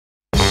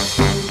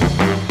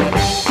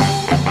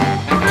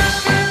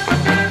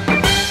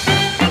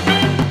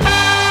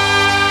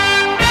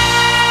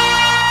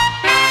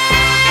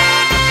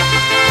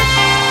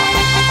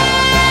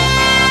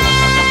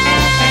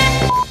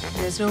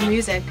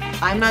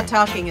music. I'm not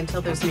talking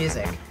until there's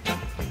music.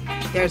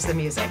 There's the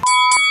music.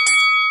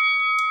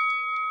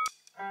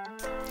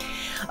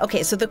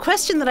 Okay, so the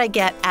question that I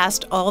get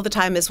asked all the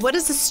time is, what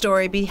is the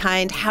story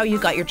behind how you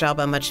got your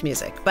job on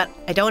MuchMusic? But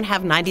I don't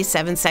have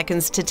 97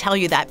 seconds to tell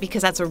you that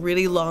because that's a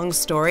really long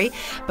story.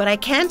 But I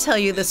can tell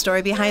you the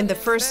story behind the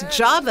first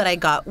job that I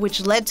got,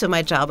 which led to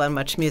my job on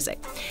MuchMusic.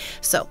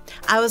 So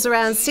I was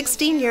around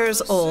 16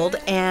 years old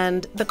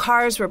and the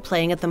Cars were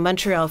playing at the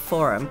Montreal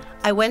Forum.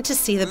 I went to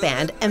see the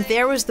band, and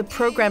there was the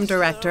program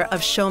director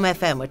of CHOM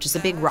FM, which is a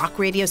big rock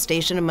radio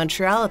station in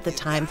Montreal at the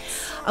time.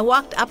 I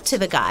walked up to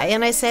the guy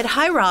and I said,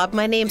 "Hi, Rob,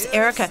 my name's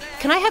Erica.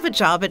 Can I have a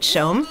job at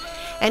CHOM?"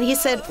 And he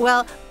said,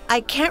 "Well,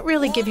 I can't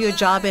really give you a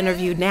job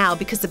interview now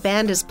because the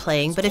band is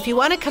playing, but if you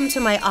want to come to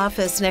my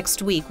office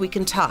next week, we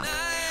can talk."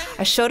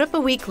 I showed up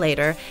a week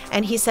later,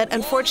 and he said,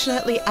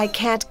 "Unfortunately, I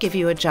can't give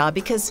you a job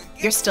because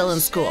you're still in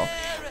school.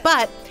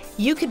 But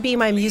you could be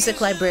my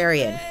music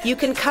librarian. You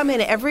can come in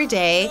every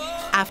day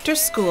after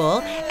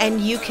school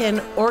and you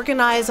can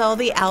organize all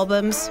the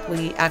albums."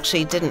 We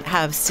actually didn't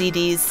have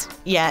CDs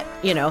yet,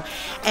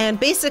 And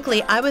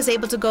basically, I was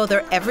able to go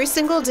there every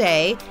single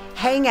day,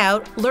 hang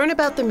out, learn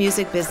about the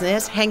music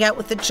business, hang out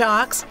with the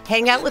jocks,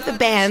 hang out with the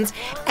bands,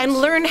 and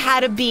learn how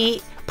to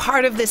be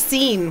part of the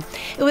scene.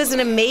 It was an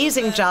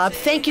amazing job.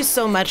 Thank you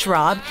so much,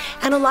 Rob.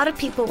 And a lot of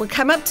people would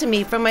come up to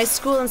me from my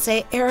school and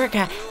say,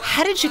 "Erica,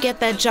 how did you get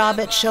that job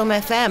at CHOM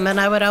FM?" And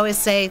I would always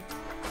say,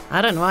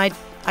 "I don't know,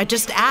 I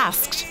just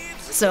asked."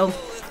 So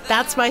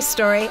that's my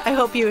story. I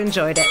hope you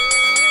enjoyed it.